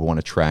that we would want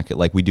to track it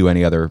like we do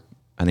any other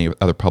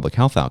public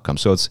health outcome?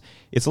 So it's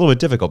a little bit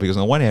difficult because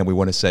on the one hand we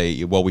want to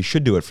say, well, we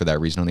should do it for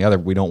that reason. On the other,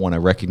 we don't want to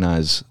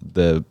recognize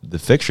the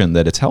fiction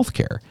that it's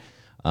healthcare.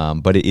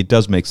 But it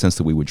does make sense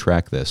that we would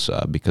track this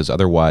because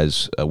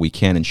otherwise we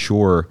can't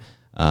ensure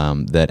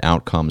that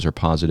outcomes are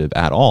positive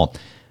at all.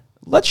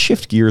 Let's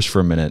shift gears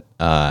for a minute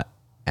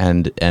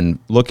and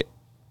look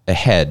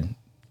ahead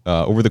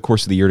over the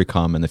course of the year to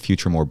come and the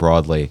future more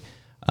broadly.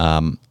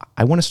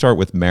 I want to start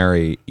with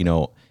Mary.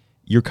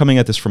 You're coming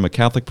at this from a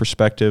Catholic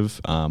perspective,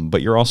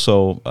 but you're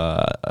also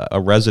a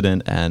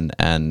resident and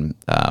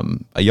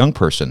a young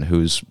person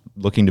who's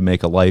looking to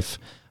make a life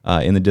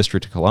in the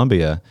District of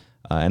Columbia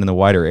and in the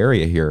wider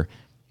area here.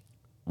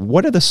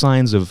 What are the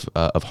signs of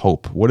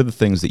hope? What are the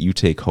things that you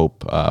take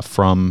hope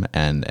from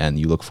and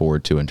you look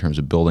forward to in terms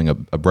of building a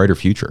brighter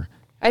future?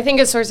 I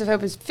think a source of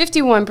hope is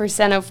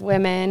 51% of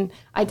women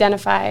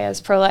identify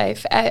as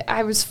pro-life.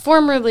 I was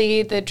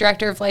formerly the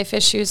director of life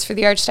issues for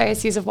the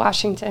Archdiocese of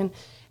Washington.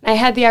 And I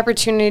had the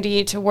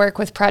opportunity to work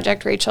with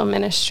Project Rachel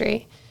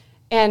Ministry.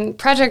 And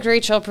Project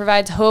Rachel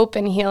provides hope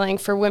and healing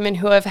for women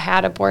who have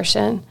had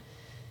abortion.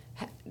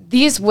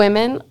 These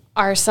women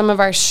are some of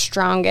our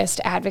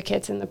strongest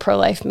advocates in the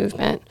pro-life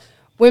movement.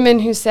 Women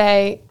who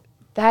say,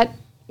 that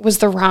was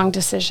the wrong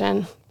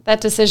decision.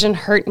 That decision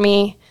hurt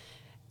me.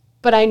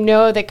 But I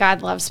know that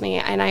God loves me,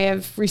 and I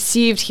have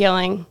received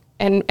healing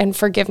and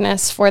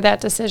forgiveness for that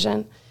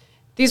decision.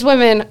 These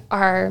women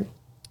are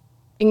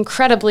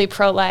incredibly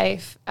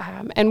pro-life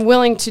and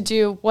willing to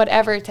do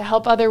whatever to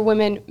help other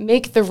women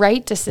make the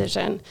right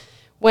decision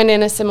when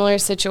in a similar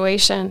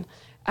situation.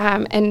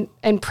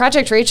 And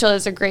Project Rachel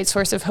is a great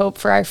source of hope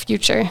for our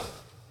future.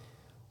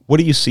 What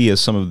do you see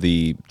as some of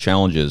the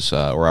challenges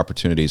or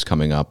opportunities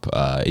coming up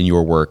in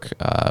your work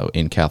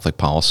in Catholic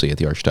policy at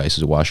the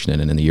Archdiocese of Washington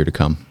and in the year to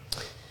come?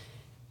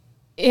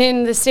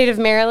 In the state of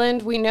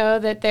Maryland, we know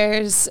that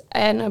there's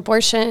an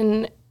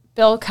abortion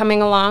bill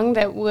coming along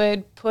that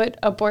would put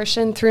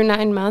abortion through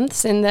 9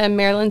 months in the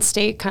Maryland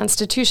state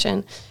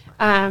constitution.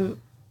 A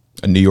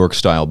New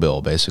York-style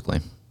bill, basically.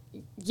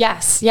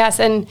 Yes.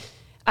 And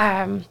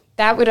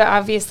that would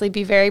obviously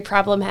be very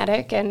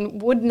problematic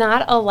and would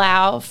not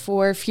allow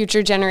for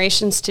future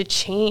generations to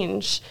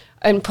change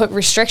and put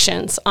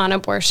restrictions on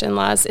abortion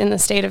laws in the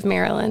state of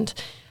Maryland.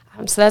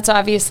 So that's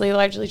obviously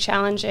largely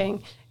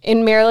challenging.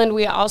 In Maryland,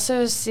 we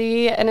also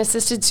see an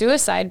assisted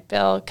suicide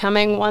bill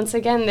coming once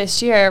again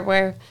this year,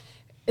 where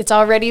it's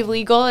already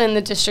legal in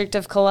the District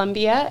of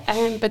Columbia.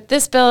 But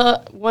this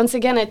bill, once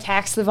again,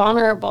 attacks the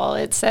vulnerable.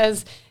 It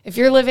says, if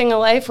you're living a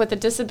life with a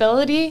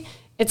disability,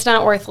 it's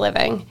not worth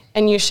living,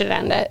 and you should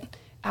end it.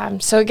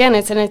 So again,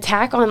 it's an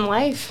attack on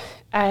life.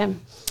 And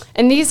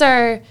these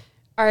are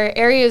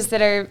areas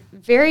that are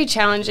very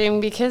challenging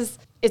because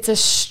it's a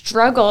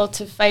struggle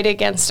to fight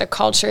against a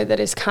culture that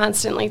is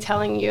constantly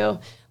telling you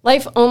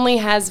life only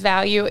has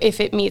value if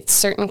it meets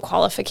certain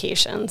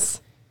qualifications.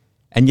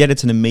 And yet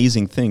it's an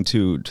amazing thing,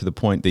 too, to the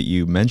point that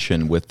you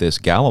mentioned with this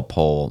Gallup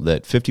poll,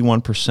 that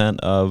 51%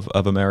 of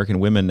American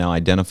women now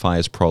identify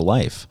as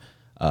pro-life,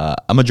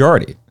 a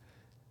majority.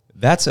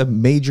 That's a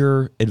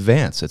major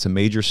advance. It's a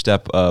major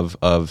step of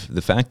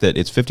the fact that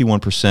it's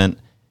 51%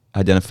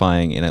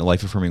 identifying in a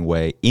life-affirming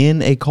way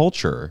in a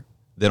culture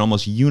that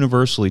almost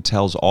universally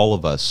tells all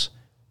of us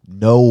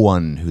no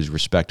one who's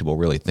respectable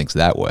really thinks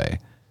that way.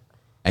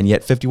 And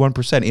yet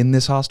 51% in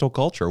this hostile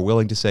culture are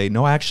willing to say,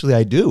 no, actually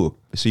I do.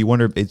 So you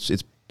wonder, it's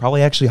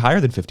probably actually higher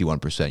than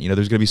 51%. You know,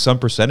 there's going to be some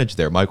percentage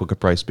there. Michael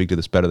could probably speak to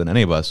this better than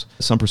any of us.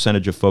 Some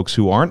percentage of folks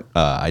who aren't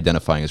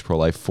identifying as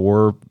pro-life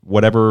for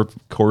whatever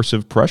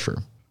coercive pressure.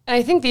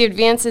 I think the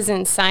advances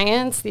in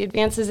science, the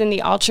advances in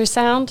the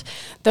ultrasound,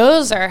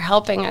 those are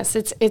helping us.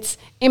 It's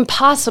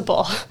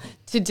impossible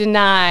to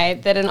deny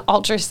that an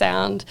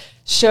ultrasound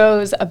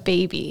shows a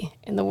baby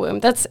in the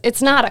womb.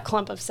 It's not a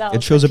clump of cells.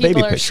 It shows a baby picture.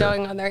 People are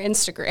showing on their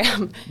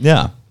Instagram.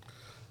 Yeah.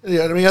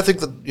 Yeah, I mean, I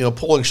think that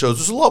polling shows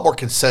there's a lot more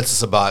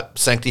consensus about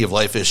sanctity of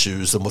life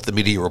issues than what the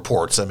media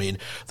reports. I mean,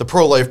 the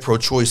pro-life,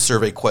 pro-choice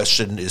survey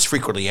question is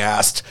frequently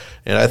asked,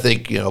 and I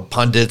think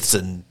pundits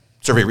and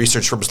survey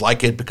research firms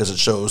like it because it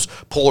shows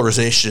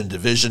polarization and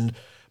division.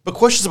 But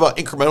questions about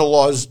incremental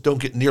laws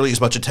don't get nearly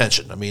as much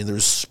attention. I mean,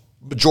 there's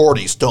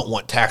majorities don't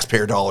want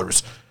taxpayer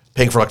dollars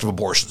paying for elective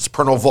abortions.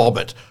 Parental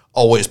involvement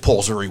always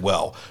polls very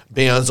well.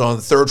 Bans on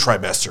third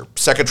trimester,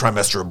 second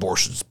trimester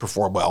abortions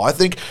perform well. I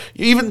think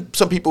even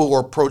some people who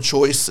are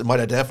pro-choice and might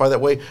identify that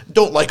way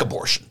don't like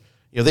abortion.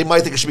 They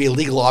might think it should be a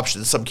legal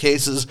option in some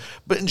cases,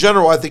 but in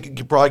general, I think you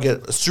could probably get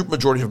a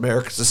supermajority of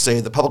Americans to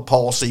say that public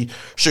policy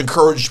should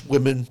encourage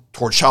women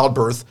toward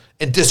childbirth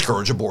and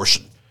discourage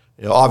abortion.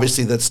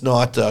 Obviously, that's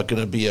not going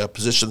to be a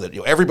position that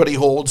everybody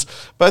holds,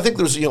 but I think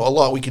there's a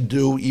lot we can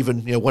do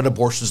even when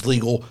abortion is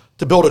legal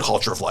to build a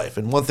culture of life.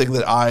 And one thing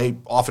that I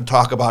often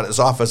talk about as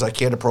often as I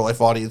can to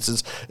pro-life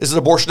audiences is that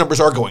abortion numbers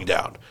are going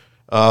down.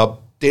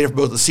 Data from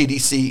both the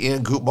CDC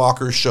and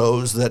Guttmacher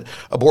shows that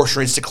abortion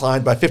rates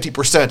declined by 50%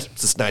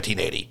 since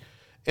 1980.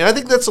 And I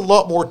think that's a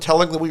lot more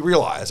telling than we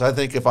realize. I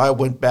think if I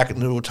went back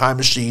into a time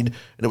machine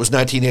and it was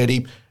 1980,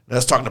 and I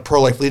was talking to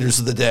pro-life leaders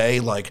of the day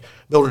like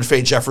Mildred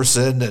Fay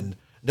Jefferson and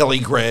Nellie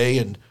Gray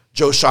and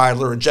Joe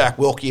Scheidler and Jack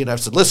Wilkie, and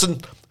I've said, listen,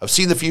 I've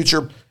seen the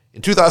future.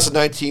 In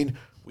 2019,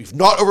 we've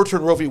not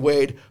overturned Roe v.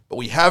 Wade, but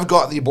we have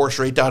gotten the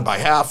abortion rate down by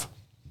half.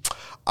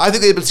 I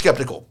think they've been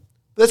skeptical.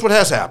 That's what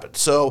has happened.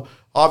 So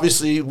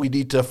obviously, we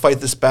need to fight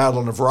this battle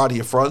on a variety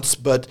of fronts,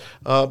 but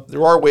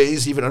there are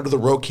ways, even under the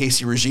Roe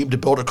Casey regime, to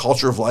build a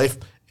culture of life,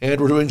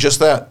 and we're doing just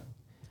that.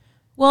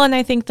 Well, and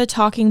I think the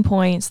talking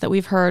points that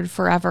we've heard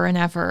forever and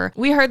ever,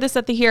 we heard this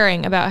at the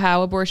hearing about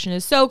how abortion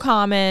is so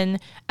common.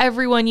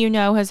 Everyone you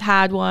know has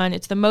had one.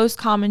 It's the most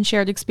common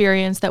shared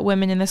experience that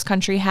women in this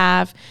country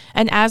have.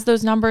 And as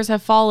those numbers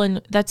have fallen,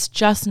 that's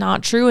just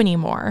not true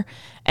anymore.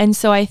 And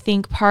so I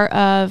think part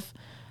of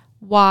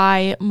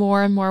why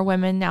more and more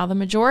women, now the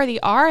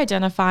majority, are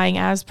identifying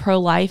as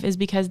pro-life is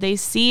because they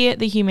see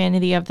the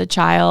humanity of the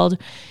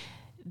child.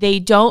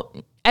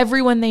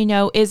 Everyone they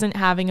know isn't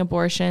having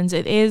abortions.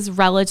 It is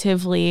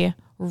relatively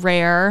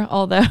rare,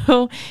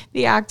 although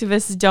the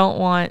activists don't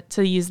want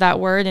to use that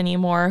word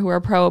anymore, who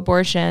are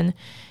pro-abortion,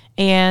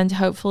 and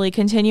hopefully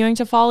continuing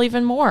to fall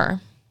even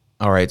more.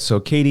 All right. So,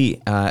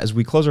 Katie, as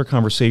we close our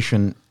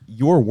conversation,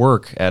 your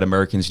work at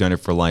Americans United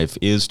for Life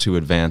is to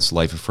advance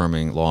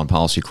life-affirming law and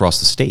policy across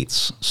the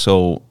states.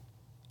 So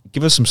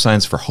give us some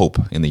signs for hope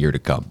in the year to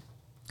come.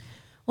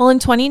 Well, in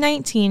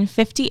 2019,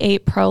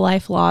 58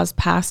 pro-life laws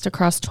passed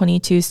across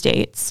 22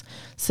 states.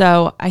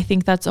 So I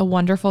think that's a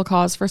wonderful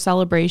cause for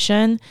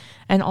celebration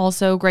and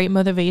also great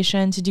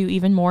motivation to do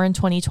even more in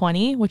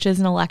 2020, which is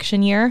an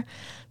election year.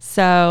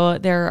 So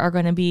there are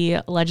going to be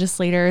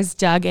legislators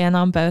dug in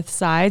on both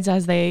sides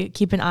as they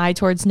keep an eye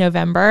towards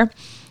November.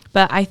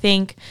 But I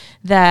think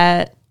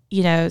that,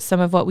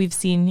 some of what we've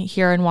seen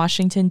here in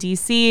Washington,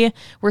 D.C.,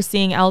 we're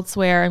seeing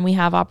elsewhere, and we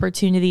have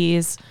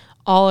opportunities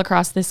all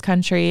across this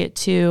country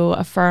to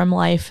affirm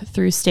life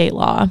through state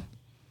law.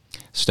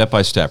 Step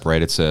by step,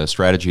 right? It's a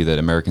strategy that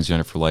Americans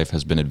United for Life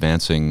has been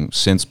advancing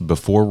since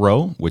before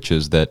Roe, which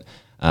is that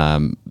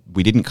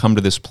we didn't come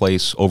to this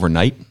place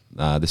overnight.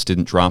 This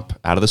didn't drop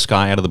out of the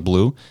sky, out of the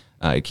blue.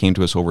 It came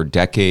to us over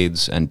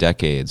decades and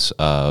decades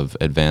of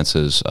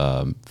advances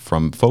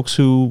from folks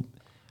who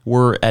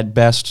were at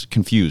best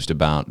confused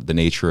about the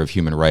nature of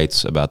human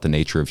rights, about the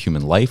nature of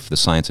human life, the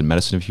science and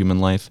medicine of human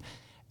life.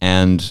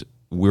 And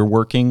we're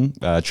working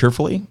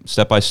cheerfully,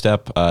 step by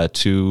step,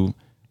 to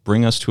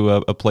bring us to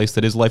a place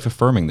that is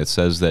life-affirming, that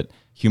says that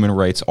human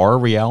rights are a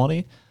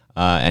reality,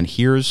 and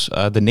here's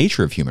the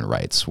nature of human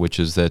rights, which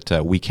is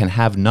that we can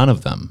have none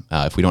of them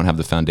if we don't have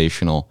the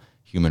foundational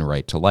human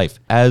right to life.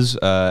 As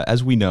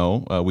we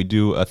know, we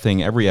do a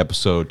thing every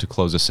episode to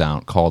close us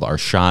out called our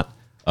shot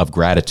of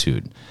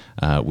gratitude.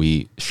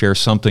 We share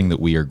something that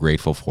we are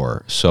grateful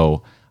for.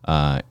 So,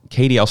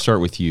 Katie, I'll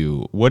start with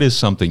you. What is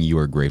something you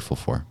are grateful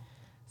for?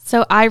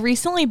 So I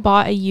recently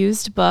bought a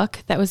used book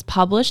that was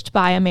published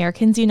by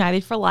Americans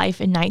United for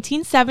Life in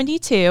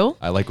 1972.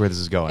 I like where this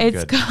is going.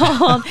 It's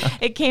called,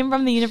 it came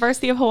from the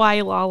University of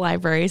Hawaii Law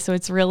Library, so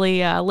it's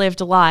really lived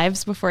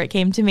lives before it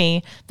came to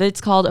me. But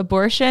it's called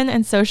Abortion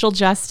and Social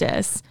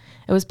Justice.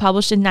 It was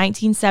published in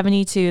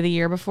 1972, the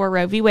year before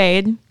Roe v.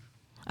 Wade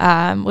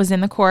was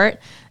in the court.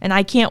 And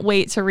I can't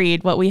wait to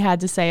read what we had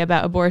to say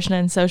about abortion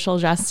and social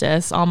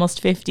justice almost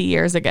 50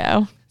 years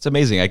ago. It's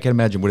amazing. I can't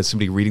imagine. What is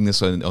somebody reading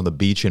this on the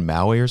beach in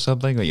Maui or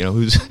something?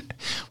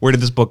 Where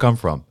did this book come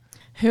from?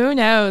 Who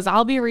knows?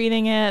 I'll be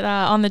reading it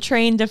on the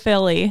train to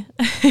Philly.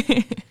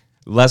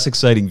 Less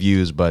exciting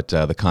views, but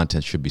the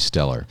content should be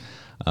stellar.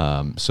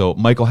 So,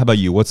 Michael, how about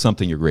you? What's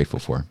something you're grateful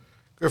for?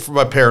 Grateful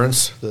for my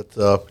parents. That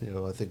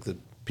I think that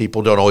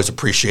people don't always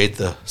appreciate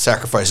the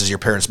sacrifices your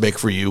parents make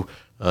for you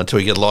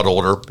until you get a lot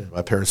older.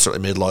 My parents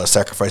certainly made a lot of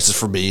sacrifices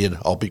for me, and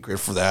I'll be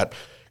grateful for that.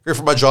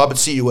 Grateful for my job at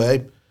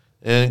CUA.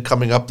 And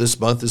coming up this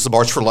month is the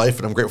March for Life,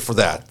 and I'm grateful for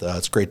that.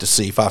 It's great to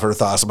see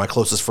 500,000 of my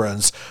closest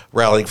friends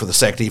rallying for the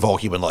sanctity of all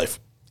human life.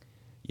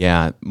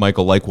 Yeah,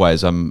 Michael,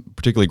 likewise, I'm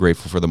particularly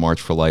grateful for the March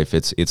for Life.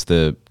 It's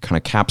the kind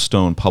of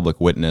capstone public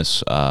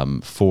witness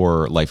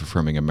for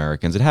life-affirming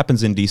Americans. It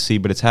happens in D.C.,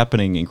 but it's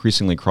happening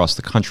increasingly across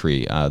the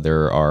country.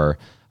 There are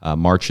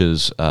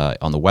marches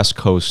on the West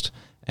Coast,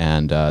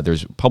 and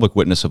there's public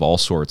witness of all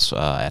sorts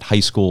at high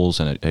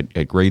schools and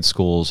at grade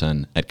schools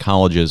and at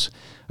colleges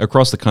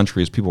across the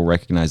country as people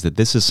recognize that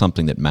this is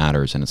something that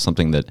matters, and it's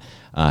something that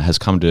has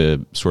come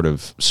to sort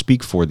of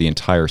speak for the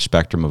entire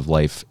spectrum of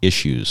life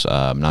issues,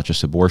 not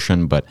just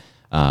abortion, but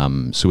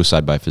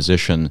suicide by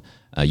physician,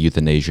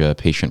 euthanasia,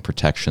 patient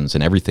protections,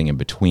 and everything in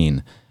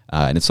between.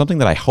 And it's something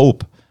that I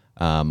hope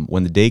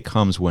when the day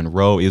comes when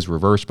Roe is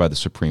reversed by the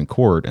Supreme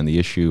Court and the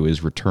issue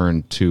is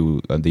returned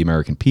to the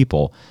American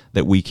people,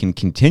 that we can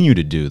continue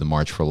to do the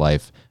March for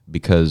Life,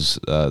 because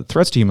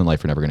threats to human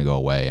life are never going to go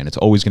away, and it's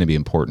always going to be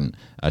important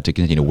to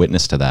continue to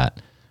witness to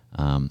that.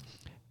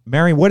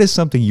 Mary, what is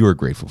something you are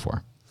grateful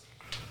for?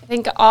 I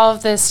think all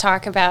of this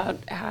talk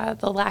about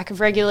the lack of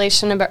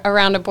regulation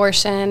around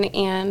abortion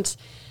and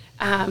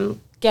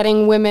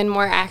getting women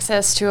more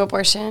access to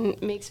abortion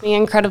makes me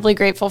incredibly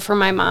grateful for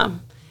my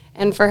mom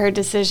and for her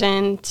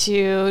decision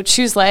to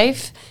choose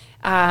life,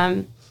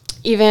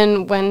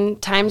 even when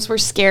times were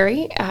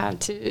scary,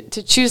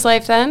 to choose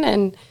life then.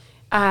 And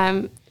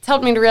it's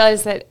helped me to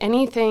realize that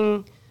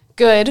anything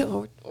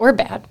good or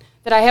bad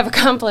that I have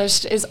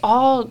accomplished is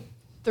all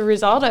the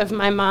result of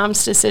my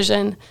mom's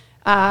decision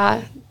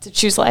to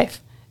choose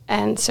life.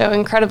 And so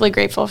incredibly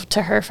grateful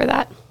to her for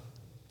that.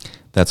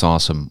 That's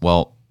awesome.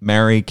 Well,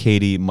 Mary,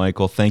 Katie,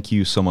 Michael, thank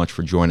you so much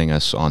for joining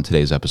us on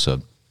today's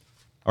episode.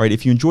 All right,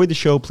 if you enjoyed the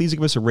show, please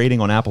give us a rating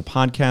on Apple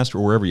Podcast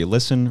or wherever you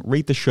listen.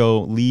 Rate the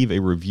show, leave a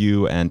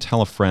review, and tell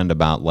a friend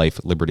about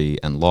life, liberty,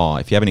 and law.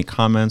 If you have any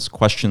comments,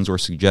 questions, or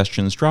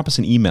suggestions, drop us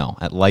an email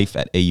at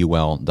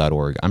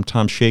life@aul.org. I'm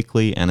Tom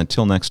Shakely, and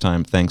until next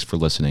time, thanks for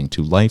listening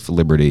to Life,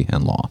 Liberty,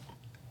 and Law.